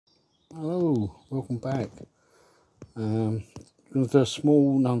Hello, welcome back. Going to do a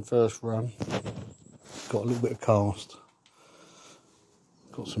small non-ferrous run. Got a little bit of cast.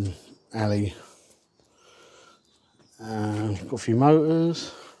 Got some alley. Got a few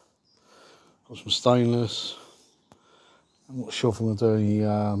motors. Got some stainless. I'm not sure if I'm going to do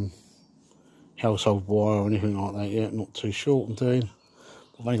any household wire or anything like that yet. Not too sure what I'm doing.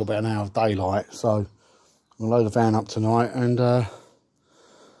 I've only got about an hour of daylight, so I'm going to load the van up tonight and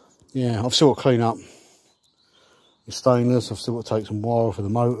yeah, I've still got to clean up the stainless. I've still got to take some wire for the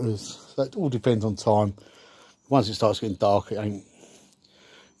motors. So it all depends on time. Once it starts getting dark, it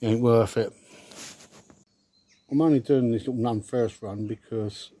ain't worth it. I'm only doing this little non-ferrous run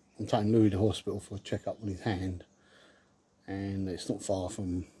because I'm taking Louis to hospital for a check-up on his hand, and it's not far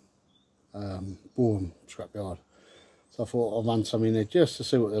from Boreham scrapyard. So I thought I'll run some in there just to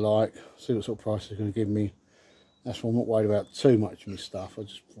see what they're like, see what sort of price they're going to give me. That's why I'm not worried about too much of my stuff. I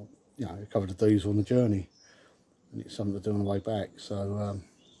just, you know, cover the diesel on the journey, and it's something to do on the way back. So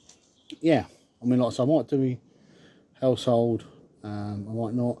yeah, I mean, like I said, I might do my household, I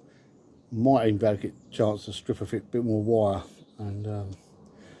might not. Might even be able to get a chance to strip a bit more wire, and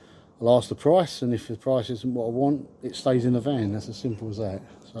I'll ask the price, and if the price isn't what I want, it stays in the van. That's as simple as that.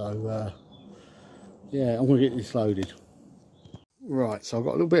 So yeah, I'm going to get this loaded. Right, so I've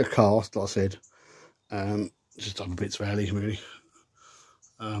got a little bit of cast, like I said, just other bits of alley really,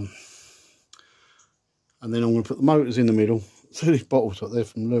 and then I'm going to put the motors in the middle. So these bottles up there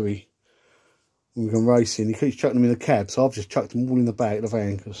from Louis, when we're going racing, he keeps chucking them in the cab, so I've just chucked them all in the back of the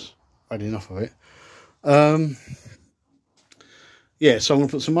van because I've had enough of it. Yeah, so I'm going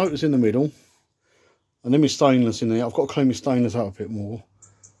to put some motors in the middle, and then my stainless in there. I've got to clean my stainless up a bit more.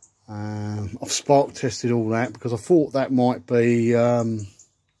 I've spark tested all that because I thought that might be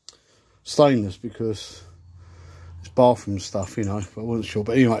stainless because it's bathroom stuff, you know, but I wasn't sure.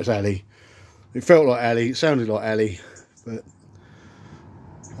 But anyway, it's alley. It felt like alley, it sounded like alley, but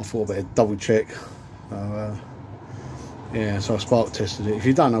I thought I better double check. So, yeah, so I spark tested it. If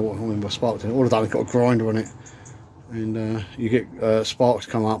you don't know what I mean by spark testing, all I've done is got a grinder on it, and you get sparks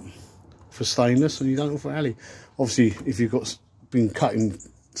come up for stainless, and you don't for alley. Obviously, if you've been cutting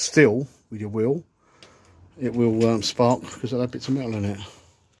steel with your wheel, it will spark because it'll have bits of metal in it.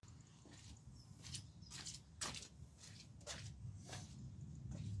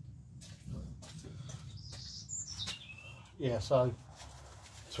 Yeah, so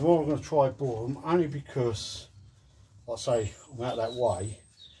tomorrow I'm going to try Boreham, only because, like I say, I'm out that way,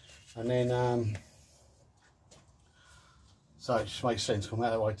 and then so it just makes sense to come out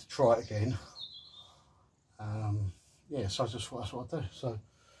that way to try it again. Yeah, so that's what I do. So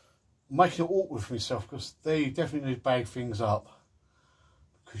I'm making it awkward for myself because they definitely need to bag things up,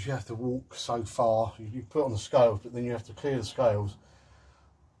 because you have to walk so far. You put on the scales, but then you have to clear the scales,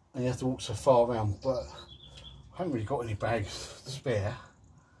 and you have to walk so far around. But I haven't really got any bags to spare,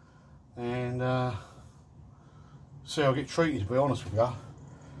 and see how I get treated, to be honest with you.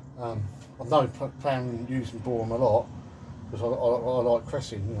 I've no plan on using Boreham a lot because I like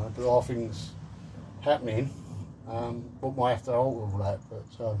cressing, you know, but there are things happening, but might have to alter all that.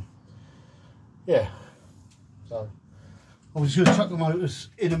 But yeah, so I'm just going to chuck the motors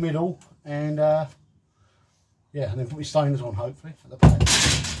in the middle, and yeah, and then put my stainless on hopefully at the back.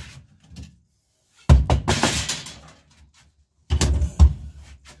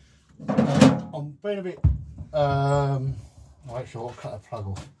 I'm being a bit make sure I'll cut the plug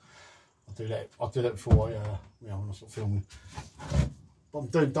off. I'll do that before I you know, when I start filming. But I'm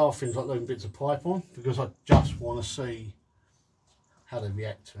doing daft things like leaving bits of pipe on because I just want to see how they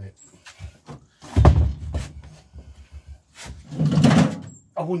react to it.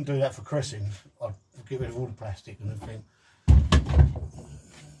 I wouldn't do that for cressing. I'd get rid of all the plastic and everything.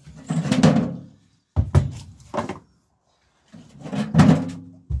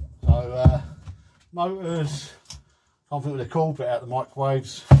 So motors, can't think what they're called, but out the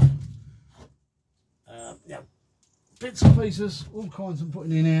microwaves. Yeah, bits and pieces, all kinds I'm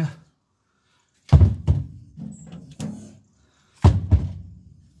putting in here.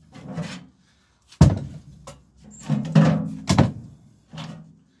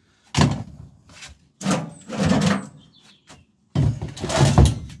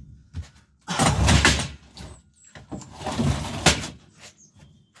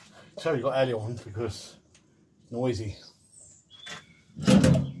 So you got alley on because it's noisy.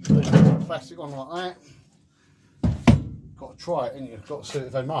 Plastic on like that. Got to try it, ain't you? Got to see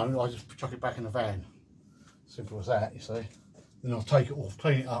if they moan. I just chuck it back in the van. Simple as that, you see. Then I'll take it off,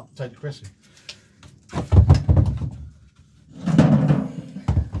 clean it up, take the cressing.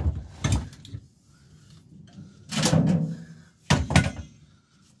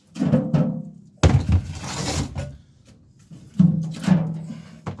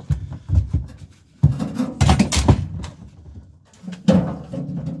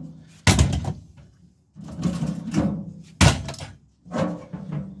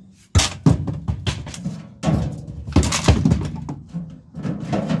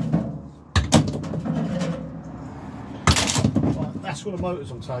 that's what the motors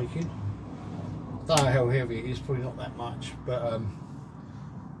I'm taking. I don't know how heavy it is, probably not that much, but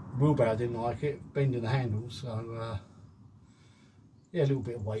wheelbarrow didn't like it, bending the handles, so yeah, a little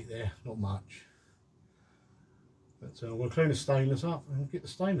bit of weight there, not much. But I'm going to clean the stainless up and get the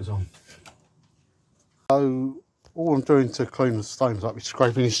stainless on. So all I'm doing to clean the stainless up is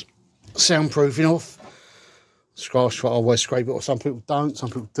scraping this soundproofing off. I always scrape it off. Some people don't, some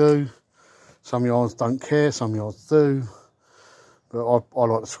people do. Some yards don't care, some yards do. But I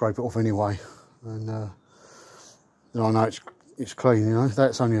like to scrape it off anyway. And then I know it's clean, you know.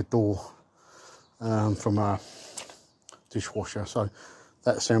 That's only a door from a dishwasher. So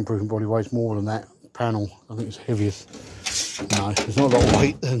that soundproofing body weighs more than that panel. I think it's heaviest. No, there's not a lot of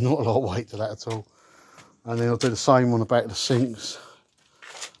weight. There's not a lot of weight to that at all. And then I'll do the same on the back of the sinks.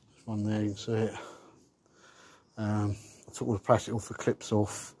 There's one there, you can see it. I took all the plastic off, the clips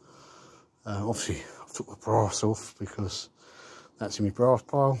off. Obviously, I took the brass off because that's in my brass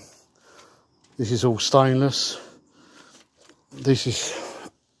pile. This is all stainless. This is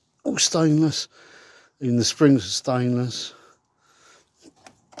all stainless. Even the springs are stainless.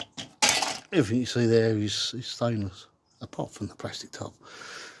 Everything you see there is stainless, apart from the plastic top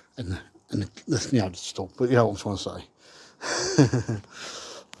and the you know, the stop. But you know what I'm trying to say.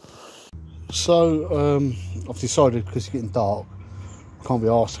 So I've decided, because it's getting dark, I can't be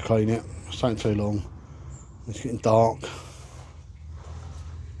asked to clean it. It's taking too long. It's getting dark. So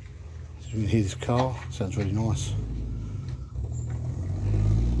you can hear this car. It sounds really nice.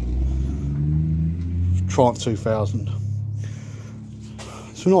 Triumph 2000.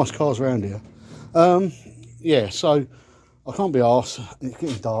 Some nice cars around here. Yeah, so I can't be arsed. It's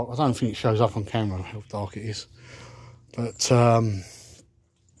getting dark. I don't think it shows up on camera how dark it is. But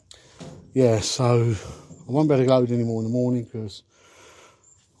yeah, so I won't be able to load anymore in the morning because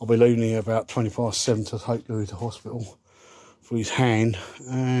I'll be leaving here about 7:20 to take Louis to hospital for his hand.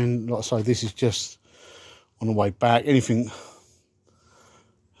 And like I say, this is just on the way back. Anything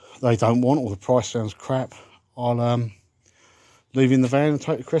they don't want or the price sounds crap, I'll leave in the van and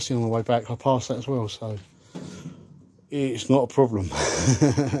take the Crescent on the way back. I'll pass that as well, so it's not a problem.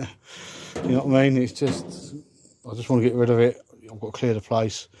 You know what I mean? It's just, I just want to get rid of it. I've got to clear the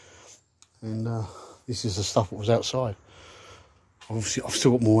place. And this is the stuff that was outside. Obviously, I've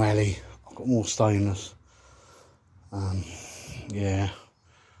still got more alley. I've got more stainless. Yeah.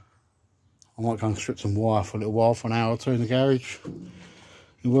 I might go and strip some wire for a little while, for an hour or two in the garage, in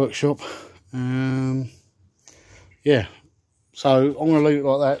the workshop. Yeah. So I'm going to leave it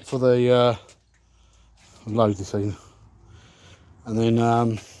like that for the load this evening. And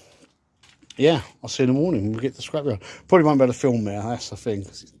then, yeah, I'll see you in the morning when we get to the scrapyard. Probably won't be able to film there, that's the thing,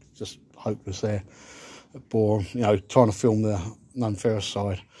 because it's just hopeless there. Boring, you know, trying to film the Non-Ferrous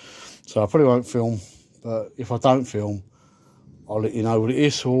side. So I probably won't film, but if I don't film, I'll let you know what it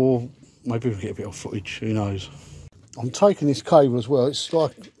is, or maybe we'll get a bit of footage, who knows. I'm taking this cable as well. It's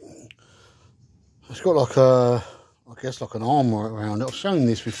like, it's got like a, I guess like an arm around it. I've shown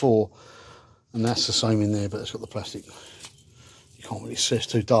this before, and that's the same in there, but it's got the plastic. You can't really see, it's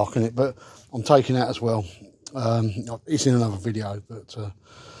too dark in it, but I'm taking that as well. It's in another video, but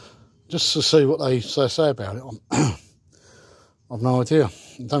just to see what they say about it. I've no idea.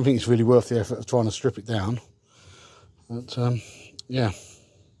 I don't think it's really worth the effort of trying to strip it down. But yeah.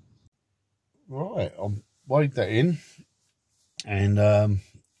 Right, I've weighed that in, and like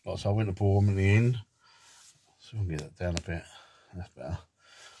I said, I went to bore them at the end. So we'll get that down a bit. That's better.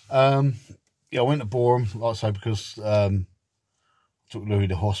 Yeah, I went to bore them, like I say, because I took Louis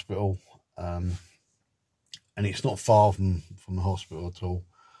to hospital, and it's not far from the hospital at all.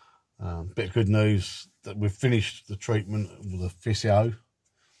 Bit of good news that we've finished the treatment with the physio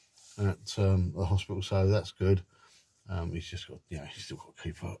at the hospital, so that's good. He's just got, you know, he's still got to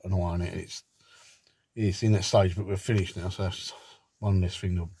keep an eye on it. It's in that stage, but we're finished now, so that's one less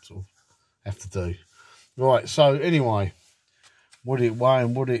thing to sort of have to do. Right, so anyway, what did it weigh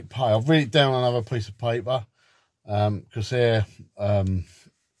and what did it pay? I've written it down on another piece of paper, because their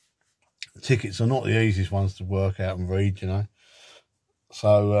tickets are not the easiest ones to work out and read, you know.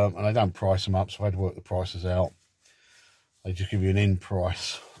 So, and they don't price them up, so I had to work the prices out. They just give you an end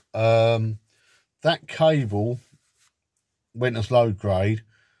price. That cable went as load grade,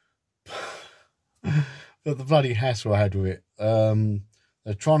 but the bloody hassle I had with it.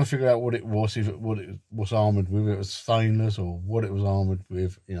 They're trying to figure out what it was, if what it was armoured with, if it was stainless or what it was armoured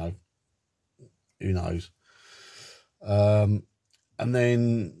with, you know, who knows. And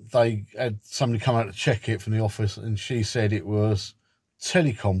then they had somebody come out to check it from the office, and she said it was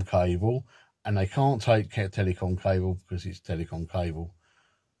telecom cable, and they can't take telecom cable because it's telecom cable.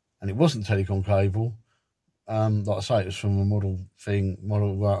 And it wasn't telecom cable Like I say, it was from a model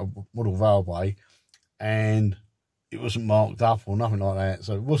railway, and it wasn't marked up or nothing like that,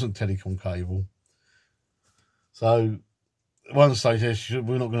 so it wasn't telecom cable. So at one stage she said,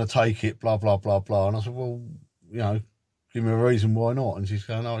 we're not going to take it, blah, blah, blah, blah. And I said, well, you know, give me a reason why not. And she's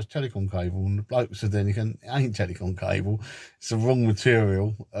going, no, it's telecom cable. And the bloke said, then, it ain't telecom cable, it's the wrong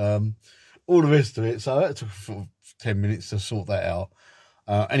material. All the rest of it. So that took sort of 10 minutes to sort that out.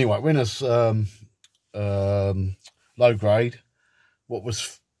 Anyway, when it's low grade, what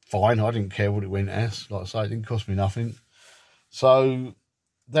was fine, I didn't care what it went as. Like I say, it didn't cost me nothing. So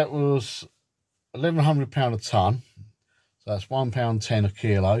that was £1,100 a tonne. So that's £1.10 a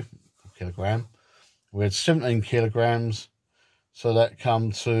kilogram. We had 17 kilograms, so that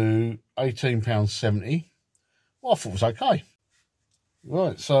come to £18.70. Well, I thought it was okay.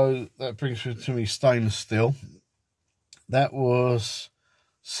 Right, so that brings me to me stainless steel. That was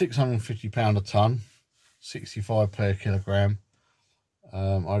 £650 a tonne, 65 per kilogram.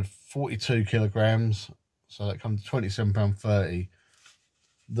 I had 42 kilograms, so that comes to £27.30.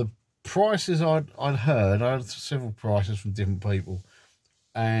 The prices I'd heard, I had several prices from different people,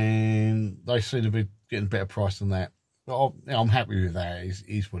 and they seem to be getting a better price than that. But I'm happy with that. It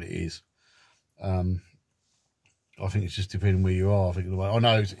is what it is. I think it's just depending where you are. I think I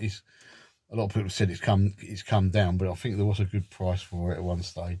know it's a lot of people said it's come down, but I think there was a good price for it at one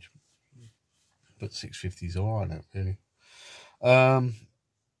stage. But 650 is all right, really.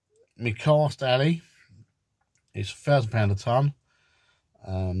 My cast alley is £1,000 a tonne.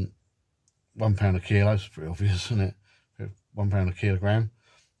 £1 a kilo, it's pretty obvious, isn't it? £1 a kilogram.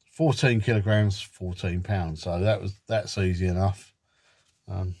 14 kilograms, £14. So that's easy enough.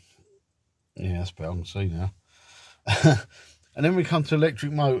 Yeah, that's better. I can see now. And then we come to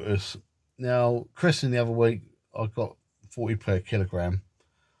electric motors. Now, Crescent the other week, I got 40 per kilogram.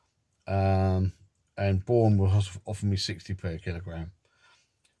 And Bourne was offering me 60 per kilogram.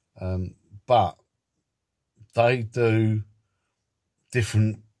 But they do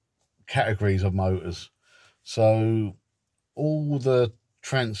different categories of motors. So all the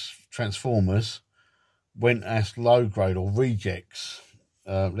transformers went as low grade or rejects,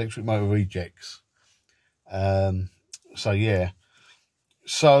 electric motor rejects. So yeah.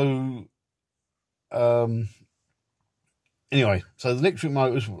 So anyway, so the electric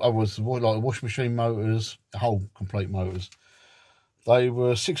motors was like the washing machine motors, the whole complete motors. They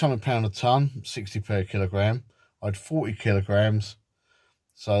were £600 a tonne, 60 per kilogram. I had 40 kilograms,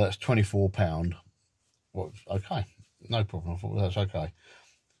 so that's £24. Well, okay, no problem. I thought that's okay.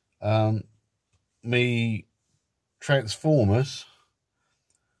 Me transformers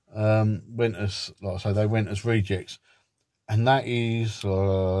went as, like I say, they went as rejects, and that is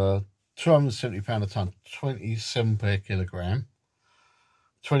 £270 a tonne, 27 per kilogram,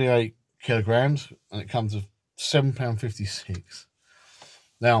 28 kilograms, and it comes to £7.56.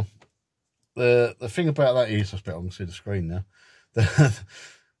 Now, the thing about that is, I bet I can see the screen now. The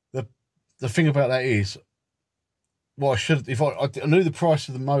thing about that is, well, I should, if I knew the price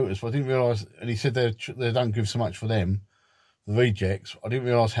of the motors, but I didn't realise, and he said they don't give so much for them, the rejects. I didn't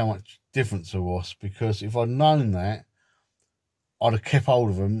realise how much difference there was, because if I'd known that, I'd have kept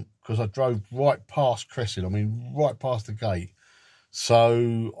hold of them, because I drove right past Crescent, I mean, right past the gate.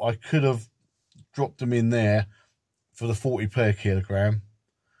 So I could have dropped them in there for the 40 per kilogram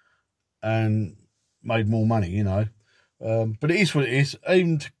and made more money, you know. But it is what it is.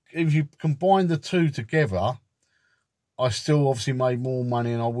 Even if you combine the two together, I still obviously made more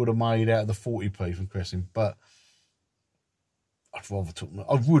money than I would have made out of the 40p from Crescent. But I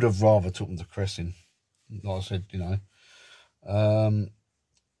would have rather took them to Crescent, like I said, you know.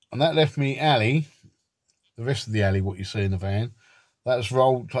 And that left me alley, the rest of the alley, what you see in the van. That was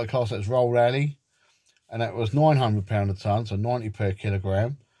rolled, like class, that was rolled alley, and that was £900 a tonne, so 90 per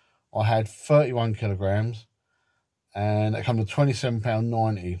kilogram. I had 31 kilograms, and that comes to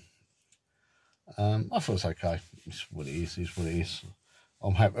 £27.90. I thought it's okay. It's what it is. It's what it is.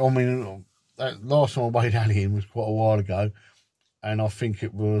 I'm happy. I mean, that last time I weighed alley in was quite a while ago, and I think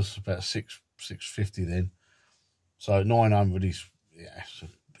it was about £650 then. So 900 is, yeah,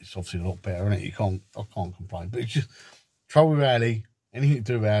 it's obviously a lot better, isn't it? I can't complain. But it's just trouble with alley, anything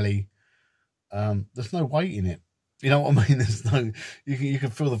to do with alley. There's no weight in it. You know what I mean? There's no, you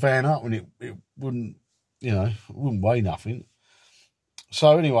can fill the van up and it wouldn't, you know, it wouldn't weigh nothing.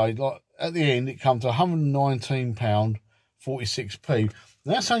 So anyway, like at the end, it comes to £119.46p.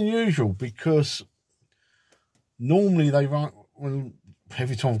 Now, that's unusual, because normally they run, well,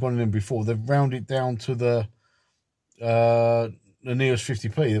 every time I've gone in them before, they've rounded down to the nearest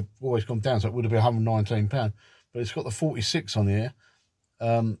 50p. They've always gone down, so it would have been £119, but it's got the 46 on here.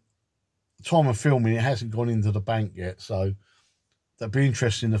 time of filming, it hasn't gone into the bank yet, so that'd be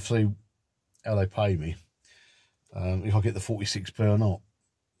interesting to see how they pay me. If I get the 46p or not.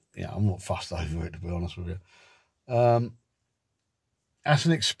 Yeah, I'm not fussed over it, to be honest with you. That's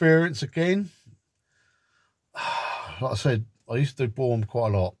an experience again. Like I said, I used to do Bourne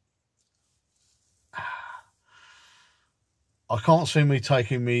quite a lot. I can't see me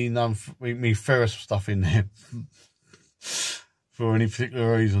taking me ferrous stuff in there for any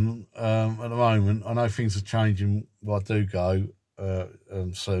particular reason at the moment. I know things are changing when I do go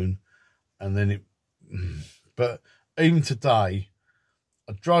soon, and then but even today,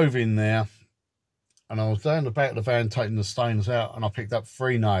 I drove in there, and I was down the back of the van taking the stainless out, and I picked up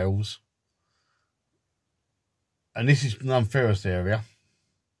 3 nails. And this is non-ferrous area.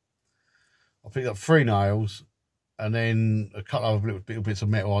 I picked up 3 nails, and then a couple of little bits of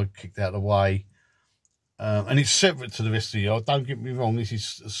metal I kicked out of the way. And it's separate to the rest of the yard. Don't get me wrong, this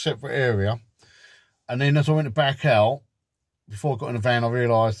is a separate area. And then as I went to back out, before I got in the van, I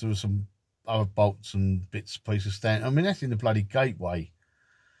realised there was some other bolts and bits and pieces standing. I mean, that's in the bloody gateway.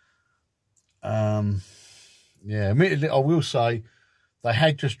 Yeah, admittedly, I will say they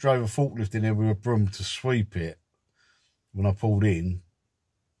had just drove a forklift in there with a broom to sweep it when I pulled in,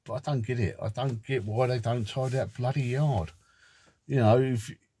 but I don't get it. I don't get why they don't tidy that bloody yard. You know,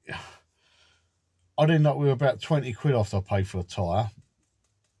 if I'd end up with about 20 quid after I paid for a tyre,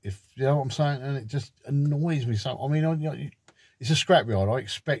 if you know what I'm saying, and it just annoys me so. I mean, it's a scrapyard. I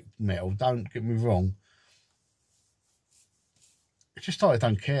expect metal. Don't get me wrong. It's just that I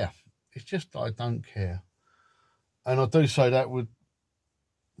don't care. It's just that I don't care. And I do say that with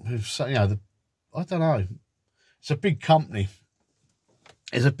you know, I don't know. It's a big company.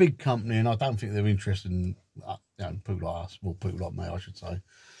 It's a big company, and I don't think they're interested in you know, people like us, well, people like me, I should say.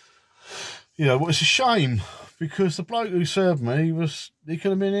 You know, well, it's a shame, because the bloke who served me, he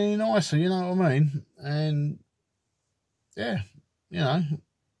could have been any nicer, you know what I mean? And yeah, you know,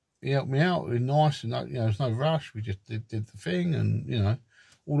 he helped me out. It was nice, and you know, there's no rush. We just did the thing, and you know,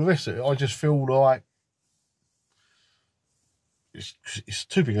 all the rest of it. I just feel like it's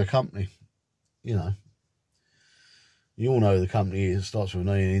too big a company, you know. You all know who the company is. It starts with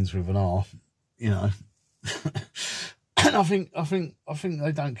an E and ends with an R, you know. And I think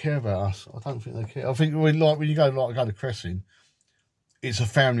they don't care about us. I don't think they care. I think when you go to Cressing, it's a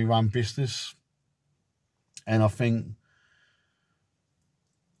family-run business, and I think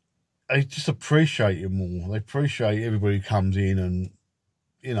they just appreciate it more. They appreciate everybody who comes in, and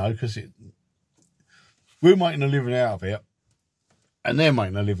you know, because we're making a living out of it, and they're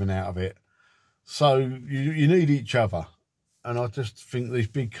making a living out of it. So you need each other, and I just think these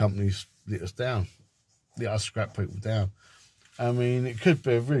big companies let us down. Let us scrap people down. I mean, it could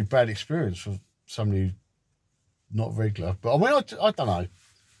be a really bad experience for somebody who's not regular. But I mean, I don't know.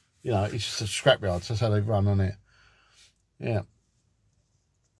 You know, it's just a scrapyard. That's how they run on it. Yeah.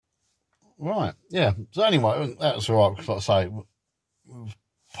 Right. Yeah. So anyway, that's all right. Because like I say, it was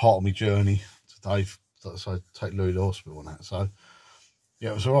part of my journey today. Like I say, take Louis to the hospital and that. So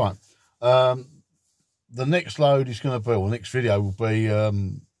yeah, it was all right. The next load is going to be, or the next video will be,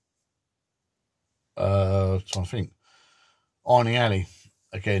 trying to think, Arnie Alley.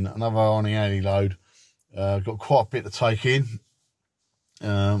 Again, another Arnie Alley load. Got quite a bit to take in.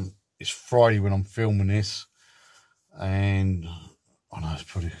 It's Friday when I'm filming this, and I know it's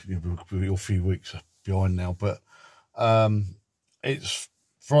probably a few weeks behind now, but it's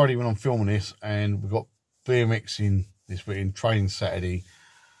Friday when I'm filming this, and we've got BMXing this weekend, training Saturday,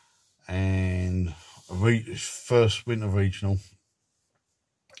 and first winter regional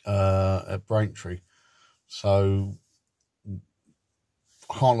at Braintree. So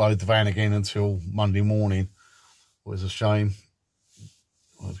I can't load the van again until Monday morning, which is a shame,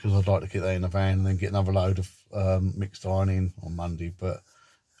 because I'd like to get that in the van and then get another load of mixed iron in on Monday, but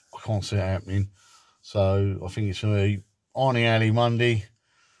I can't see it happening. So I think it's going to be Arnie Alley Monday,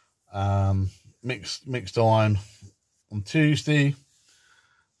 mixed iron on Tuesday,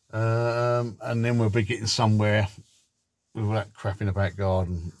 and then we'll be getting somewhere with all that crap in the back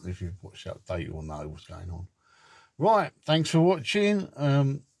garden. If you've watched the update, you'll know what's going on. Right, thanks for watching.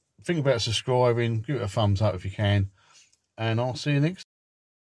 Think about subscribing, give it a thumbs up if you can, and I'll see you next time.